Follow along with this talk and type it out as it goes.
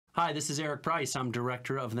Hi, this is Eric Price. I'm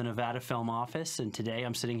director of the Nevada Film Office, and today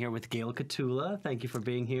I'm sitting here with Gayle Kotula. Thank you for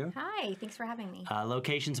being here. Hi, thanks for having me.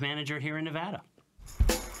 Locations manager here in Nevada.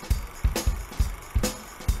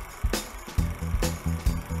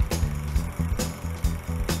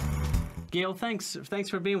 Gayle, thanks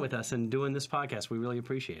for being with us and doing this podcast. We really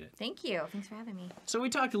appreciate it. Thank you. Thanks for having me. So we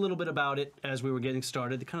talked a little bit about it as we were getting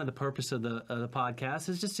started. Kind of the purpose of the podcast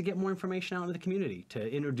is just to get more information out into the community, to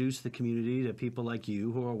introduce the community to people like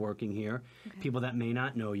you who are working here, people that may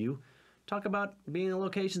not know you. Talk about being a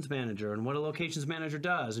locations manager and what a locations manager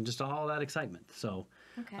does and just all that excitement. So,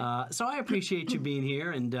 so I appreciate you being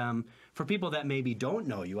here. And for people that maybe don't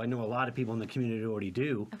know you, I know a lot of people in the community already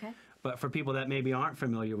do. Okay. But for people that maybe aren't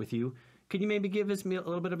familiar with you, could you maybe give us a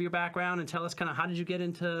little bit of your background and tell us kind of how did you get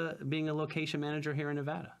into being a location manager here in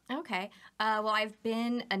Nevada? Okay. Well, I've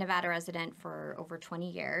been a Nevada resident for over 20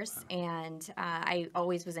 years, and I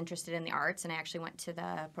always was interested in the arts, and I actually went to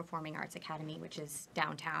the Performing Arts Academy, which is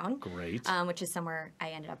downtown. Great. Which is somewhere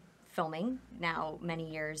I ended up filming now many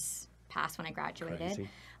years past when I graduated.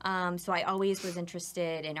 So I always was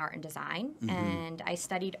interested in art and design, and I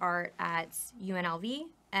studied art at UNLV.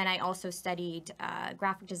 And I also studied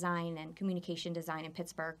graphic design and communication design in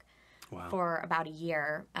Pittsburgh for about a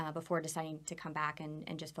year before deciding to come back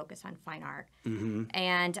and just focus on fine art.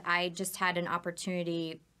 And I just had an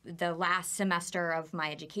opportunity the last semester of my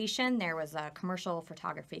education. There was a commercial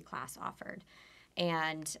photography class offered.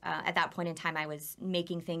 And at that point in time, I was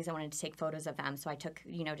making things. I wanted to take photos of them. So I took,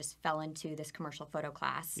 just fell into this commercial photo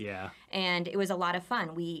class. Yeah. And it was a lot of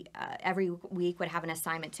fun. We every week would have an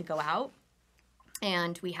assignment to go out.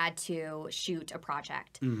 And we had to shoot a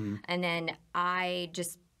project. And then I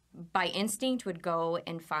just, by instinct, would go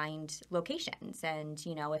and find locations. And,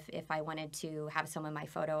 if I wanted to have someone in my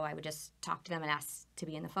photo, I would just talk to them and ask to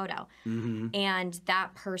be in the photo. And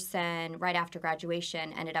that person, right after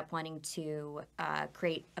graduation, ended up wanting to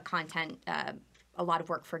create a lot of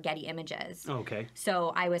work for Getty Images. Okay.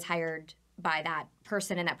 So I was hired by that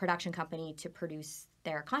person in that production company to produce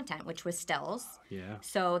their content, which was stills. Yeah.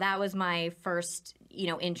 So that was my first,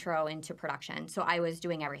 intro into production. So I was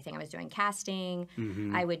doing everything. I was doing casting.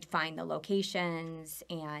 I would find the locations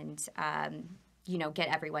and, get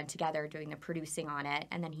everyone together doing the producing on it,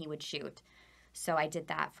 and then he would shoot. So I did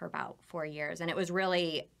that for about 4 years, and it was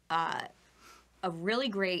really a really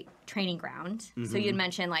great training ground. So you'd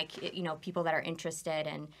mentioned, people that are interested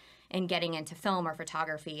in getting into film or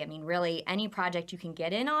photography. I mean, really, any project you can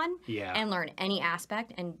get in on and learn any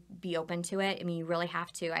aspect and be open to it. I mean, you really have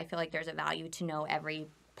to. I feel like there's a value to know every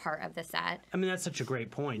part of the set. I mean, that's such a great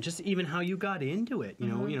point. Just even how you got into it.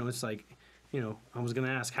 It's like, I was going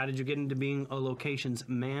to ask, how did you get into being a locations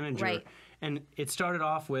manager? Right. And it started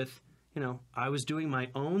off with, I was doing my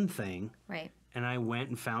own thing. Right. And I went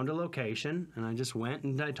and found a location, and I just went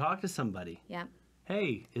and I talked to somebody. Yeah.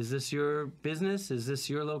 Hey, is this your business? Is this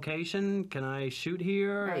your location? Can I shoot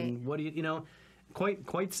here? Right. And what do you,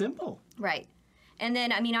 quite simple. Right. And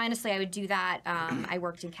then, honestly, I would do that. I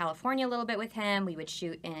worked in California a little bit with him. We would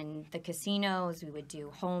shoot in the casinos. We would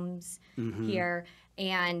do homes here.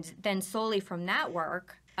 And then solely from that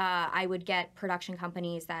work, I would get production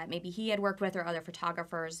companies that maybe he had worked with or other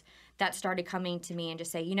photographers that started coming to me and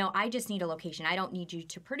just say, I just need a location. I don't need you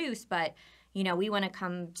to produce, but we want to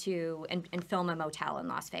come to and film a motel in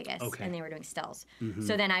Las Vegas. Okay. And they were doing stills.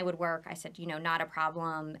 So then I would work. I said, not a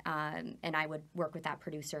problem. And I would work with that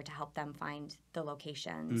producer to help them find the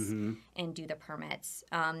locations and do the permits.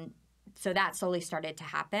 So that slowly started to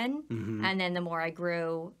happen. And then the more I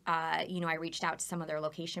grew, I reached out to some of their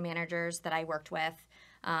location managers that I worked with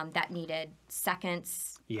that needed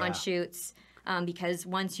seconds on shoots. Because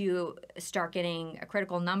once you start getting a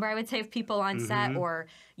critical number, I would say, of people on set, or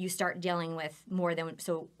you start dealing with more than,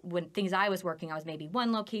 so when things I was working, I was maybe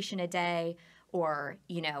one location a day, or,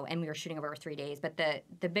 and we were shooting over 3 days. But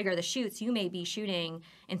the bigger the shoots, you may be shooting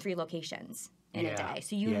in 3 locations in a day.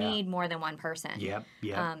 So you need more than one person. Yep.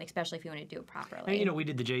 Especially if you want to do it properly. And, we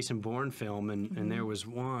did the Jason Bourne film, and there was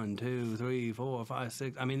 1, 2, 3, 4, 5,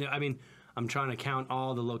 6. I mean, I'm trying to count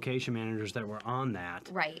all the location managers that were on that,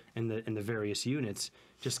 right? And the various units,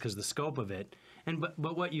 just because the scope of it. And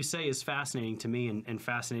but what you say is fascinating to me, and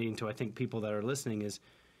fascinating to I think people that are listening, is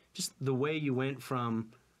just the way you went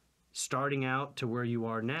from starting out to where you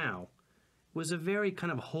are now was a very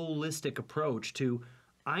kind of holistic approach to.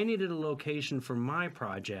 I needed a location for my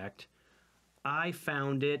project. I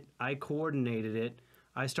found it. I coordinated it.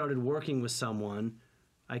 I started working with someone.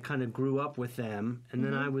 I kind of grew up with them, and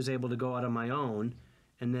then I was able to go out on my own,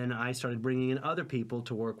 and then I started bringing in other people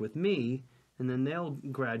to work with me, and then they'll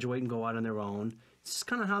graduate and go out on their own. It's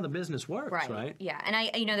kind of how the business works, right? Yeah,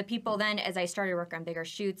 and the people then, as I started working on bigger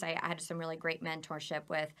shoots, I had some really great mentorship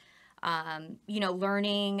with,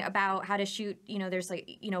 learning about how to shoot. There's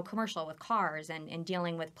commercial with cars and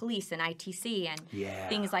dealing with police and ITC and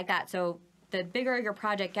things like that. So the bigger your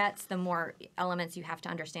project gets, the more elements you have to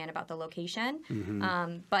understand about the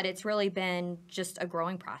location. But it's really been just a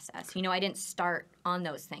growing process. I didn't start on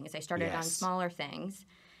those things. I started on smaller things,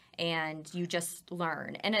 and you just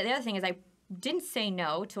learn. And the other thing is I didn't say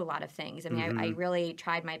no to a lot of things. I mean, I really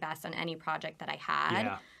tried my best on any project that I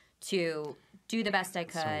had to do the best I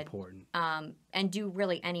could. So important. And do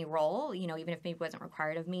really any role, even if maybe it wasn't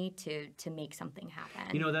required of me to make something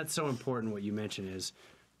happen. That's so important. What you mentioned is,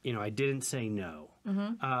 I didn't say no.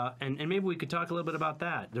 And maybe we could talk a little bit about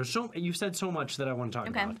that. You've said so much that I want to talk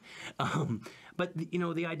about. But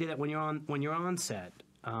the idea that when you're on set,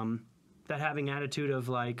 that having attitude of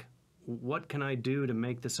like, what can I do to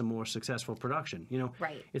make this a more successful production?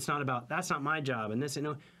 It's not about, that's not my job, and this,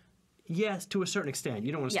 yes, to a certain extent.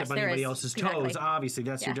 You don't want to step on anybody else's toes. Exactly. Obviously,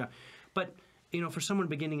 that's your job. But, for someone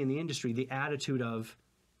beginning in the industry, the attitude of,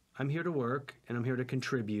 I'm here to work, and I'm here to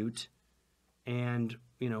contribute, and,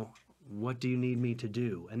 what do you need me to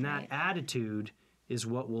do? And that attitude is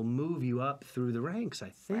what will move you up through the ranks, I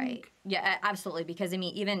think. Right. Yeah, absolutely. Because,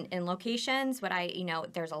 even in locations,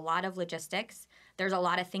 there's a lot of logistics. There's a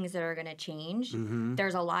lot of things that are going to change.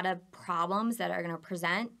 There's a lot of problems that are going to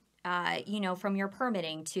present, from your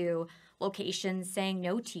permitting to locations saying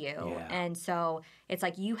no to you. Yeah. And so it's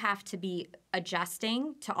like you have to be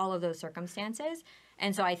adjusting to all of those circumstances.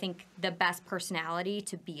 And so I think the best personality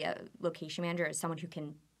to be a location manager is someone who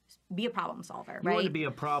can be a problem solver, right? You want to be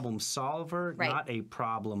a problem solver, not a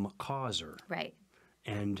problem causer. Right.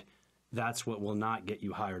 And that's what will not get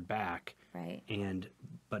you hired back. Right.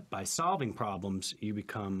 But by solving problems, you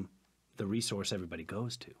become the resource everybody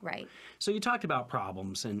goes to. Right. So you talked about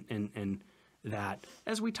problems and that.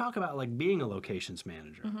 As we talk about like being a locations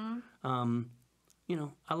manager,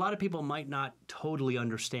 a lot of people might not totally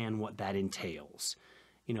understand what that entails.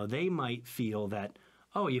 They might feel that,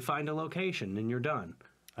 oh, you find a location and you're done.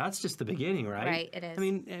 That's just the beginning, right? Right, it is. I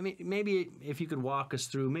mean, maybe if you could walk us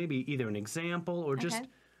through maybe either an example or just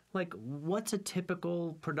like what's a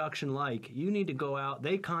typical production like? You need to go out,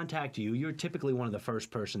 they contact you. You're typically one of the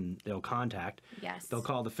first person they'll contact. Yes. They'll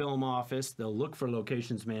call the film office. They'll look for a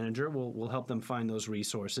locations manager. We'll help them find those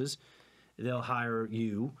resources. They'll hire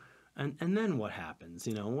you. And then what happens?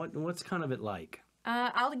 What's kind of it like?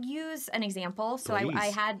 I'll use an example. So I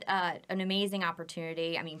had an amazing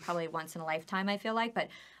opportunity. Probably once in a lifetime, I feel like. But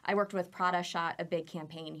I worked with Prada, shot a big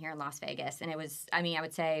campaign here in Las Vegas. And it was, I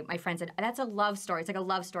would say, my friend said, that's a love story. It's like a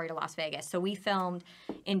love story to Las Vegas. So we filmed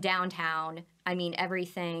in downtown.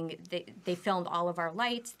 Everything. They filmed all of our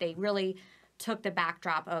lights. They really took the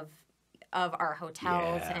backdrop of our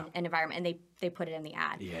hotels and environment, and they put it in the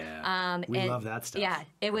ad. Yeah. We love that stuff. Yeah,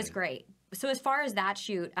 it was great. So as far as that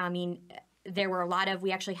shoot, there were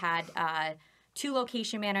we actually had 2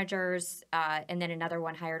 location managers and then another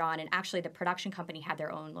one hired on, and actually the production company had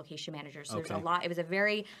their own location managers. So there's a lot. It was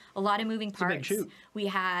a lot of moving parts. It's a big shoot. We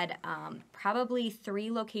had probably 3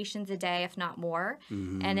 locations a day, if not more,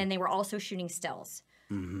 and then they were also shooting stills.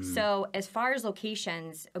 So as far as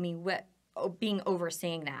locations, being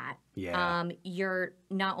overseeing that, you're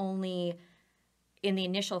not only in the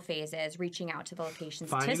initial phases, reaching out to the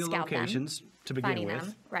locations to scout them. Finding the locations to begin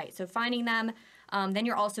with. Right. So finding them. Then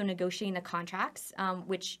you're also negotiating the contracts,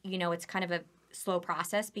 which, it's kind of a slow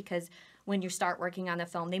process because when you start working on the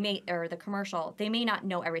film, the commercial, they may not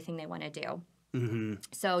know everything they want to do.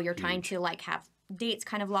 So you're trying to have dates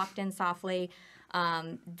kind of locked in softly.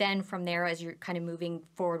 Then from there, as you're kind of moving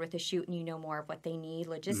forward with the shoot and you know more of what they need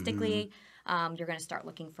logistically, you're going to start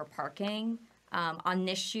looking for parking. On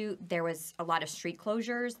this shoot, there was a lot of street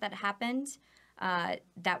closures that happened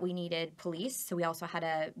that we needed police. So we also had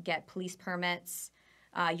to get police permits.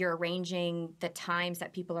 You're arranging the times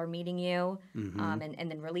that people are meeting you and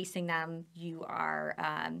then releasing them. You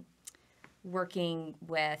are working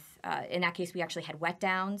with, in that case, we actually had wet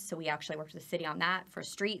downs. So we actually worked with the city on that for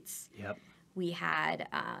streets. Yep. We had,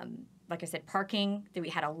 like I said, parking. We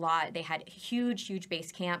had a lot. They had huge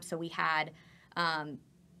base camp. So we had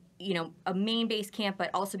a main base camp, but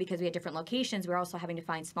also because we had different locations, we were also having to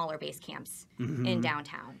find smaller base camps in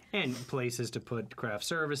downtown. And places to put craft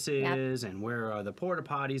services, and where are the porta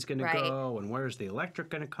potties going to go, and where's the electric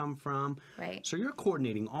going to come from. Right. So you're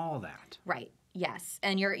coordinating all that. Right. Yes.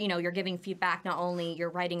 And you're giving feedback. Not only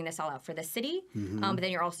you're writing this all out for the city, but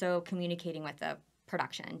then you're also communicating with the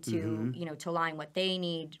production to, you know, to align what they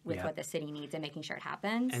need with what the city needs and making sure it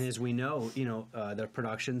happens. And as we know, you know, the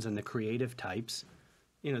productions and the creative types,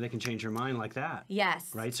 you know, they can change their mind like that.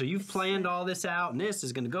 Yes. Right? So you've planned all this out, and this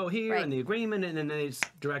is going to go here, and the agreement, and then the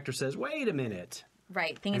director says, wait a minute.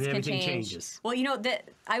 Right. Things can change. Changes. Well, you know,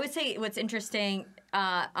 I would say what's interesting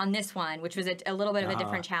on this one, which was a little bit of a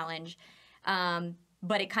different challenge,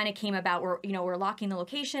 but it kind of came about where, you know, we're locking the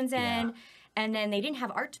locations in, and then they didn't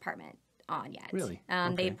have art department on yet. Really?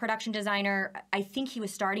 They had production designer. I think he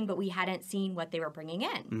was starting, but we hadn't seen what they were bringing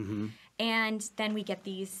in. And then we get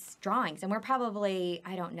these drawings, and we're probably,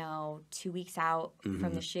 I don't know, 2 weeks out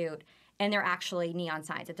from the shoot, and they're actually neon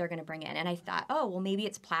signs that they're going to bring in. And I thought, oh, well, maybe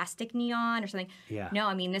it's plastic neon or something. Yeah. No,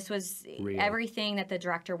 I mean, this was real. Everything that the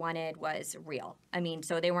director wanted was real. I mean,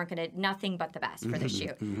 so they weren't going to, nothing but the best for the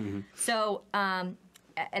shoot. So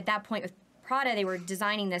at that point with Prada, they were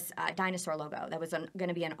designing this dinosaur logo that was going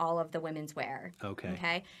to be in all of the women's wear.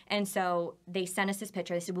 Okay. And so they sent us this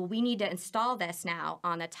picture. They said, well, we need to install this now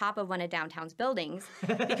on the top of one of downtown's buildings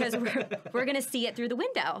because we're going to see it through the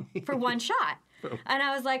window for one shot. And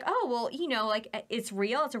I was like, oh, well, you know, like, it's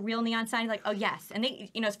real. It's a real neon sign. Like, oh, yes. And they,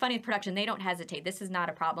 you know, it's funny with production. They don't hesitate. This is not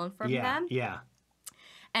a problem for them. Yeah.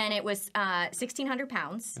 And it was 1,600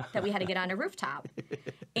 pounds that we had to get on a rooftop.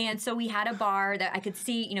 And so we had a bar that I could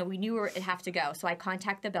see, you know, we knew it have to go. So I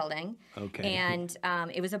contacted the building. And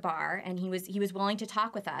it was a bar, and he was willing to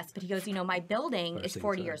talk with us. But he goes, you know, my building is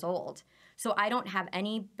 40 years old. So I don't have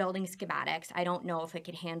any building schematics. I don't know if it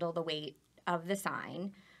could handle the weight of the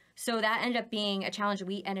sign. So that ended up being a challenge.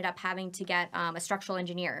 We ended up having to get a structural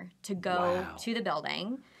engineer to go to the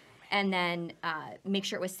building and then make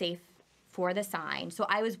sure it was safe for the sign. So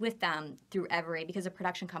I was with them through because the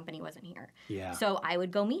production company wasn't here. Yeah. So I would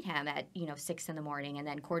go meet him at, you know, 6 in the morning and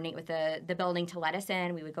then coordinate with the building to let us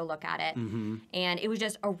in. We would go look at it. And it was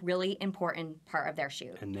just a really important part of their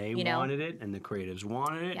shoot. And they wanted it, and the creatives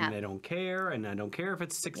wanted it, and they don't care. And I don't care if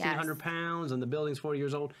it's 1,600 pounds and the building's 40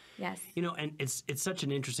 years old. Yes. You know, and it's such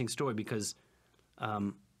an interesting story because,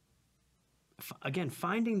 again,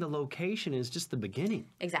 finding the location is just the beginning.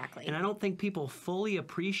 Exactly. And I don't think people fully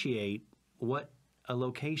appreciate what a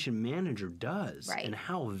location manager does and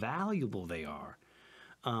how valuable they are.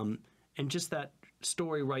 And just that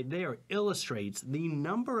story right there illustrates the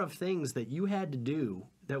number of things that you had to do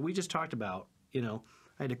that we just talked about. You know,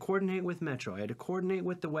 I had to coordinate with Metro. I had to coordinate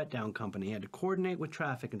with the wet down company. I had to coordinate with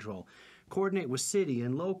traffic control, coordinate with city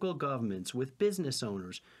and local governments, with business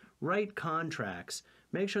owners, write contracts,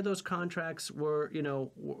 make sure those contracts were, you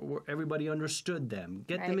know, were everybody understood them,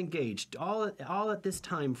 get them engaged, all at this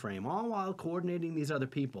time frame, all while coordinating these other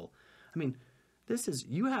people. I mean,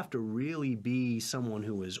 you have to really be someone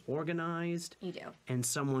who is organized. You do. And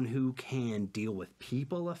someone who can deal with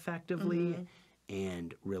people effectively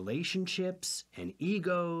and relationships and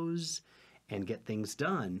egos and get things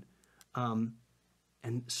done.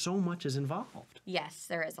 And so much is involved. Yes,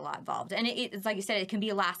 there is a lot involved. And it's like you said, it can be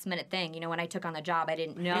a last-minute thing. You know, when I took on the job, I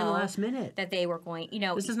didn't know last minute that they were going, you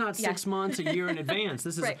know. This is not 6 months, a year in advance.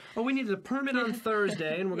 This is, we needed a permit on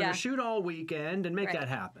Thursday, and we're going to shoot all weekend and make that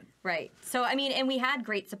happen. Right. So, I mean, and we had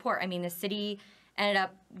great support. I mean, the city ended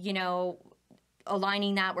up, you know,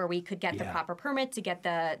 aligning that where we could get the proper permit to get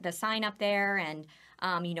the sign up there. And,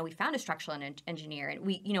 you know, we found a structural engineer, and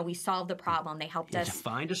we solved the problem. They helped us to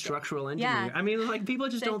find a structural engineer. I mean, like, people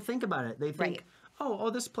just don't think about it. They think, oh,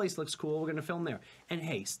 this place looks cool. We're going to film there. And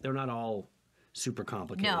hey, they're not all super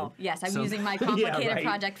complicated. No, yes, I'm using my complicated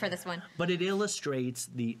project for this one. But it illustrates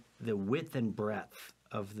the width and breadth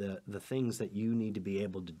of the things that you need to be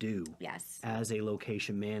able to do as a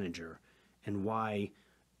location manager, and why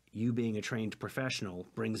you being a trained professional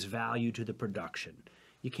brings value to the production.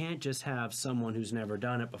 You can't just have someone who's never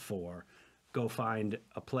done it before go find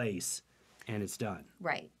a place and it's done.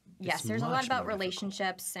 Right. Yes, there's a lot about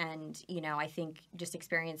relationships and, you know, I think just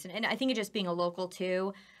experience. And I think it just being a local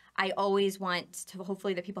too, I always want to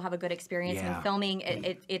hopefully that people have a good experience in filming.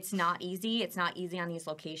 It's not easy. It's not easy on these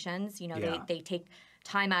locations. You know, they take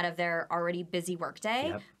time out of their already busy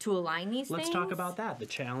workday to align these things. Let's talk about that, the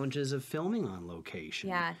challenges of filming on location.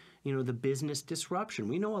 Yeah. You know, the business disruption.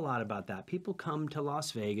 We know a lot about that. People come to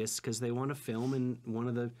Las Vegas because they want to film in one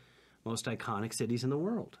of the most iconic cities in the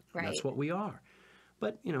world. Right. That's what we are.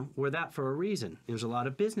 But, you know, we're that for a reason. There's a lot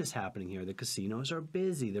of business happening here. The casinos are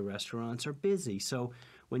busy. The restaurants are busy. So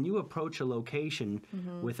when you approach a location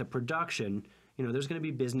with a production, you know, there's going to be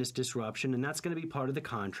business disruption, and that's going to be part of the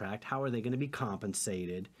contract. How are they going to be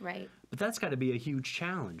compensated? Right. But that's got to be a huge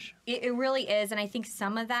challenge. It really is, and I think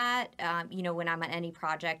some of that, you know, when I'm on any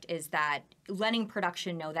project, is that letting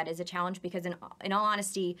production know that is a challenge, because in all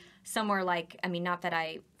honesty, somewhere like, I mean, not that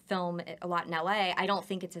I film a lot in LA, I don't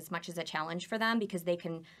think it's as much as a challenge for them because they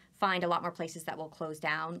can find a lot more places that will close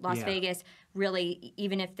down. Las Vegas, really,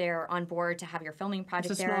 even if they're on board to have your filming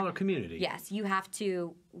project there. It's a smaller community. Yes, you have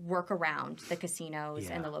to work around the casinos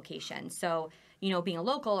and the location. So, you know, being a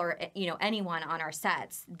local or, you know, anyone on our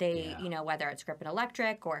sets, they, you know, whether it's Grip and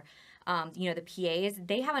Electric or, you know, the PAs,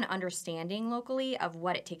 they have an understanding locally of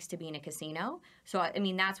what it takes to be in a casino. So, I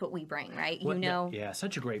mean, that's what we bring, right? You know. Yeah,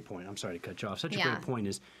 such a great point. I'm sorry to cut you off. Such a great point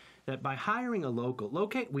is that by hiring a local,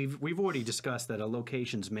 we've already discussed that a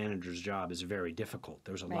locations manager's job is very difficult.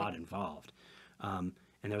 There's a lot involved. And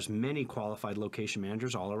there's many qualified location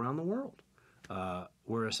managers all around the world.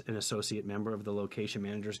 We're an associate member of the Location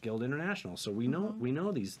Managers Guild International, so we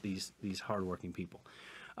know these hardworking people.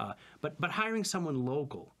 But hiring someone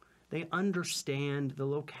local, they understand the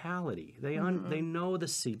locality. They know the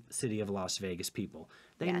city of Las Vegas people.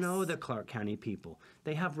 They know the Clark County people.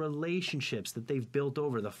 They have relationships that they've built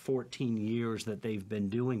over the 14 years that they've been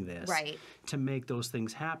doing this to make those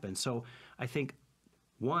things happen. So I think,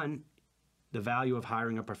 one, the value of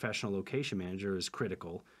hiring a professional location manager is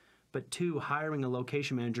critical. But two, hiring a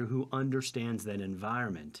location manager who understands that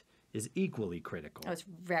environment is equally critical. Oh, it's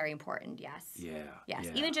very important, yes. Yeah. Yes,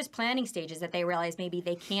 even just planning stages that they realize maybe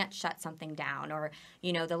they can't shut something down or,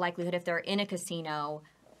 you know, the likelihood if they're in a casino,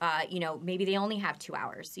 you know, maybe they only have 2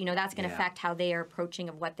 hours. You know, that's going to affect how they are approaching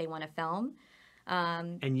of what they want to film.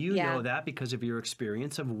 And you know that because of your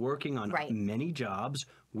experience of working on many jobs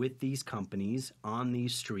with these companies, on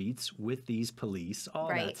these streets, with these police, all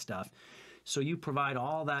that stuff. So you provide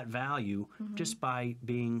all that value just by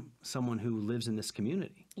being someone who lives in this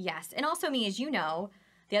community. Yes. And also me, as you know,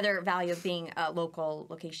 the other value of being a local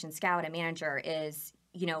location scout and manager is,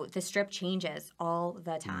 you know, the strip changes all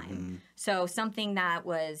the time. So something that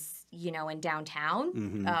was, you know, in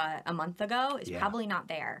downtown a month ago is probably not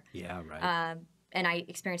there. Yeah, right. And I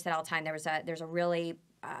experienced that all the time. There's a really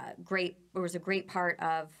great part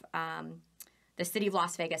of the City of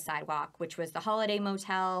Las Vegas sidewalk, which was the Holiday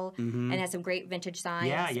Motel, and had some great vintage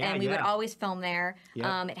signs. And we would always film there.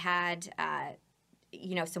 It had,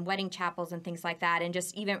 you know, some wedding chapels and things like that. And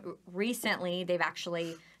just even recently,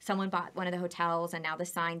 someone bought one of the hotels, and now the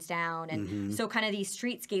sign's down. And so kind of these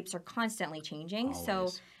streetscapes are constantly changing. Always. So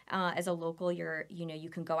as a local, you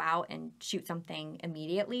can go out and shoot something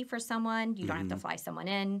immediately for someone. You don't have to fly someone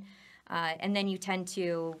in. And then you tend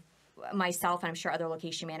to, myself and I'm sure other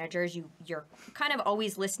location managers, you're kind of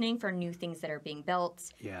always listening for new things that are being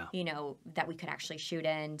built, you know, that we could actually shoot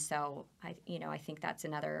in. So I think that's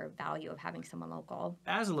another value of having someone local.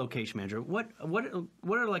 As a location manager, what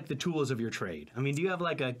are like the tools of your trade? I mean, do you have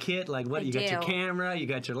like a kit? Like what? You got your camera, you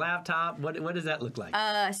got your laptop. What does that look like?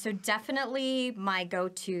 So definitely my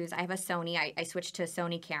go-tos. I have a Sony. I switched to a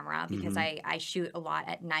Sony camera because I shoot a lot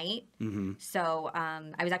at night. So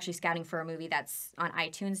I was actually scouting for a movie that's on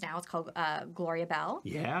iTunes now. It's called Gloria Bell.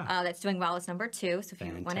 Yeah. That's doing well. It's number 2. So if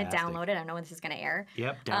you want to download it, I don't know when this is going to air.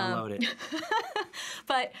 Yep, download it.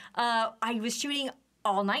 But I was shooting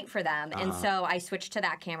all night for them, and so I switched to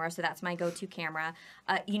that camera. So that's my go-to camera.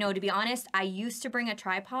 You know, to be honest, I used to bring a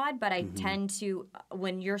tripod, but I tend to,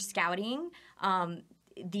 when you're scouting,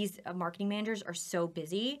 these marketing managers are so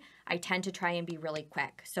busy, I tend to try and be really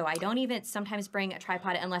quick. So I don't even sometimes bring a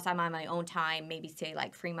tripod unless I'm on my own time, maybe say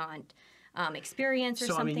like Fremont Experience or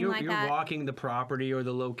something like that. So, I mean, you're walking the property or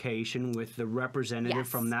the location with the representative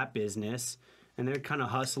from that business, and they're kind of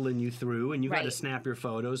hustling you through, and you got to snap your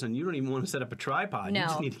photos, and you don't even want to set up a tripod. No. You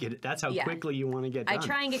just need to get it. That's how quickly you want to get done. I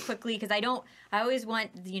try and get quickly because I always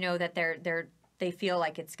want, you know, that they feel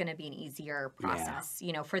like it's going to be an easier process,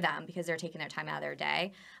 you know, for them because they're taking their time out of their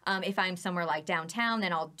day. If I'm somewhere like downtown,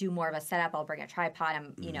 then I'll do more of a setup. I'll bring a tripod.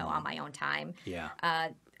 I'm, you know, on my own time. Yeah.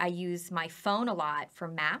 I use my phone a lot for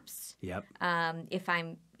maps. Yep. If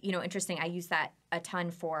I'm, you know, interesting, I use that a ton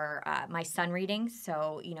for my sun readings.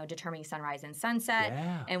 So, you know, determining sunrise and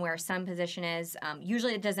sunset and where sun position is.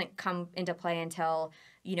 Usually it doesn't come into play until,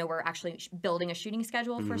 you know, we're actually building a shooting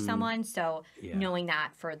schedule for someone. So knowing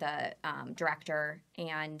that for the director.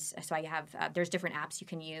 And so I have, there's different apps you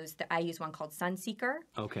can use. I use one called Sunseeker.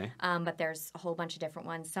 Okay. But there's a whole bunch of different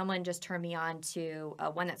ones. Someone just turned me on to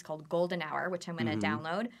one that's called Golden Hour, which I'm going to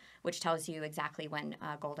download, which tells you exactly when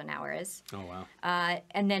golden hour is. Oh, wow.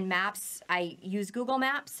 And then maps, I use Google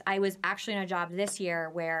Maps. I was actually in a job this year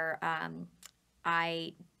where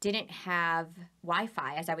I didn't have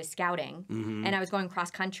Wi-Fi as I was scouting, and I was going cross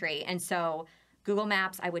country. And so Google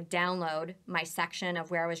Maps, I would download my section of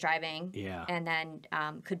where I was driving, and then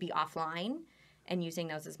could be offline and using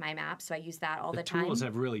those as my maps. So I use that all the time. The tools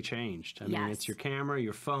have really changed. I mean, it's your camera,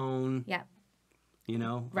 your phone. Yep. You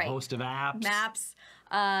know, a host of apps. Maps.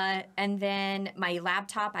 And then my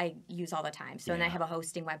laptop I use all the time. So and I have a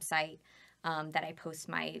hosting website that I post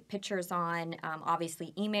my pictures on.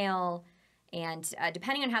 Obviously, email. And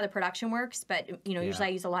depending on how the production works, but, usually I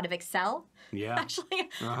use a lot of Excel. Yeah. Actually,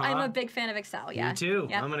 I'm a big fan of Excel, yeah. Me too.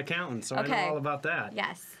 Yep. I'm an accountant, so I know all about that.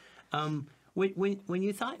 Yes. When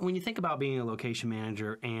you think about being a location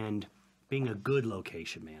manager and being a good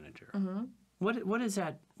location manager, what does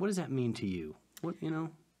that mean to you?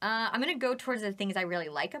 I'm going to go towards the things I really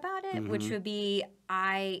like about it, which would be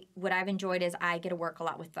what I've enjoyed is I get to work a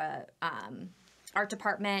lot with the art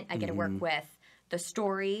department. I get to work with the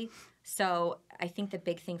story. So I think the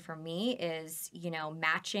big thing for me is,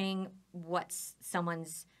 matching what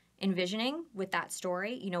someone's envisioning with that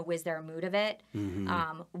story. Is there a mood of it?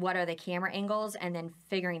 What are the camera angles? And then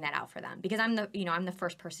figuring that out for them. Because I'm the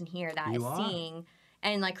first person here that is seeing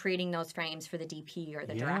and like creating those frames for the DP or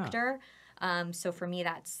the director. So for me,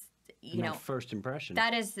 that's, that first impression.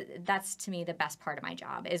 That's to me the best part of my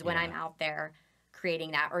job is when I'm out there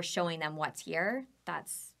creating that or showing them what's here.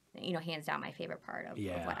 That's, hands down my favorite part of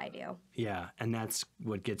what I do. Yeah, and that's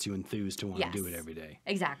what gets you enthused to want to do it every day.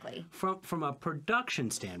 Exactly. From a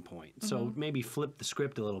production standpoint, so maybe flip the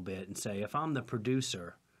script a little bit and say, if I'm the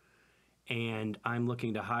producer and I'm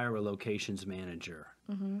looking to hire a locations manager,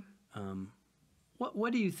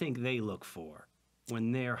 what do you think they look for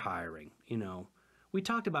when they're hiring? We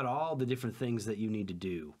talked about all the different things that you need to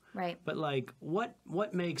do. Right. But like, what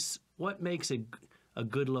makes a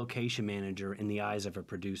good location manager in the eyes of a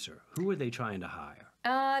producer? Who are they trying to hire?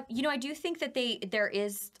 I do think that there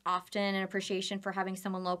is often an appreciation for having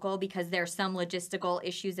someone local because there's some logistical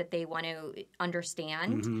issues that they want to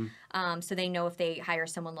understand. So they know if they hire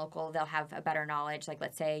someone local, they'll have a better knowledge. Like,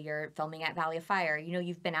 let's say you're filming at Valley of Fire.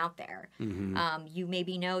 You've been out there. You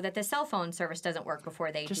maybe know that the cell phone service doesn't work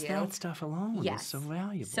before they do. Just that stuff alone is so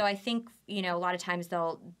valuable. So I think, a lot of times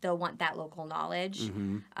they'll want that local knowledge.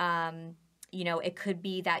 It could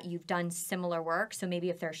be that you've done similar work. So maybe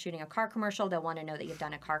if they're shooting a car commercial, they'll want to know that you've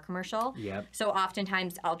done a car commercial. Yep. So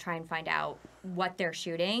oftentimes I'll try and find out what they're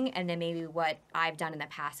shooting and then maybe what I've done in the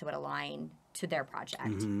past that would align to their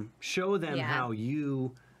project. Show them how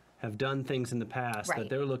you have done things in the past that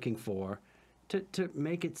they're looking for to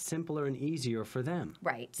make it simpler and easier for them.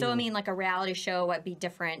 Right. So, like a reality show would be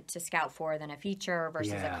different to scout for than a feature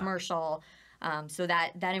versus a commercial. So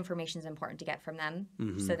that information is important to get from them.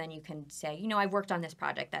 So then you can say, I've worked on this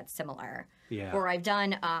project that's similar. Yeah. Or I've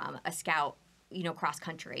done a scout, cross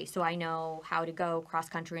country. So I know how to go cross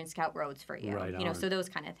country and scout roads for you. Right so those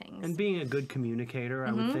kind of things. And being a good communicator,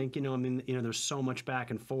 I would think, there's so much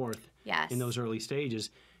back and forth in those early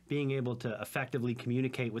stages. Being able to effectively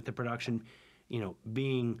communicate with the production,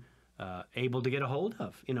 being able to get a hold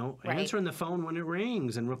of, answering the phone when it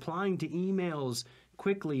rings and replying to emails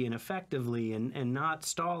quickly and effectively and not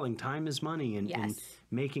stalling. Time is money and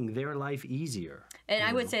making their life easier. And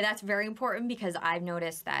I would say that's very important because I've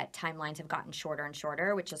noticed that timelines have gotten shorter and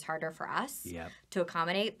shorter, which is harder for us to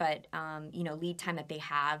accommodate. But, lead time that they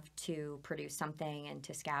have to produce something and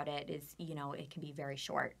to scout it is, it can be very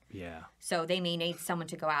short. Yeah. So they may need someone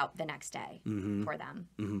to go out the next day for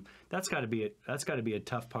them. That's got to be a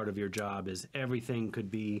tough part of your job is everything could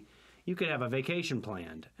be. You could have a vacation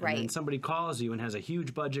planned, and then somebody calls you and has a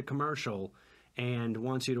huge budget commercial and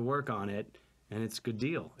wants you to work on it, and it's a good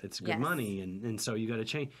deal. It's good money, and so you got to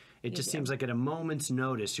change. It just seems like at a moment's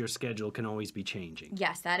notice, your schedule can always be changing.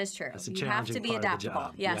 Yes, that is true. That's a you have to be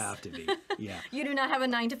adaptable. Yes. You have to be. Yeah. You do not have a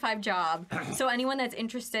 9-to-5 job. So anyone that's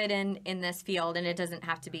interested in this field, and it doesn't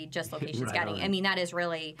have to be just location scouting. I mean, that is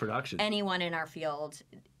really production. Anyone in our field,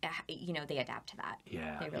 they adapt to that.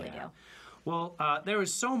 Yeah, they really do. Well, there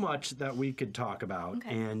is so much that we could talk about,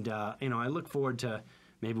 and I look forward to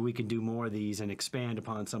maybe we can do more of these and expand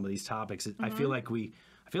upon some of these topics. I feel like we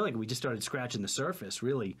just started scratching the surface,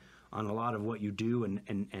 really, on a lot of what you do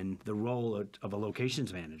and the role of a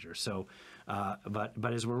locations manager. So, but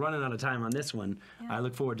as we're running out of time on this one, I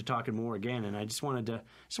look forward to talking more again. And I just wanted to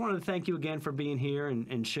thank you again for being here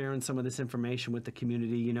and sharing some of this information with the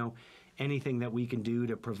community. Anything that we can do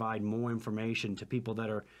to provide more information to people that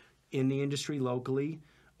are in the industry locally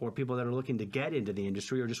or people that are looking to get into the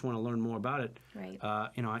industry or just want to learn more about it,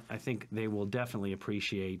 I think they will definitely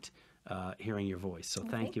appreciate hearing your voice. So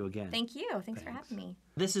thank you again. Thank you. Thanks for having me.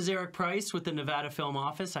 This is Eric Price with the Nevada Film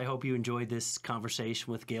Office. I hope you enjoyed this conversation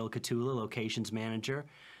with Gayle Kotula, Locations Manager.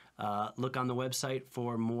 Look on the website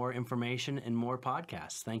for more information and more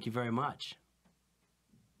podcasts. Thank you very much.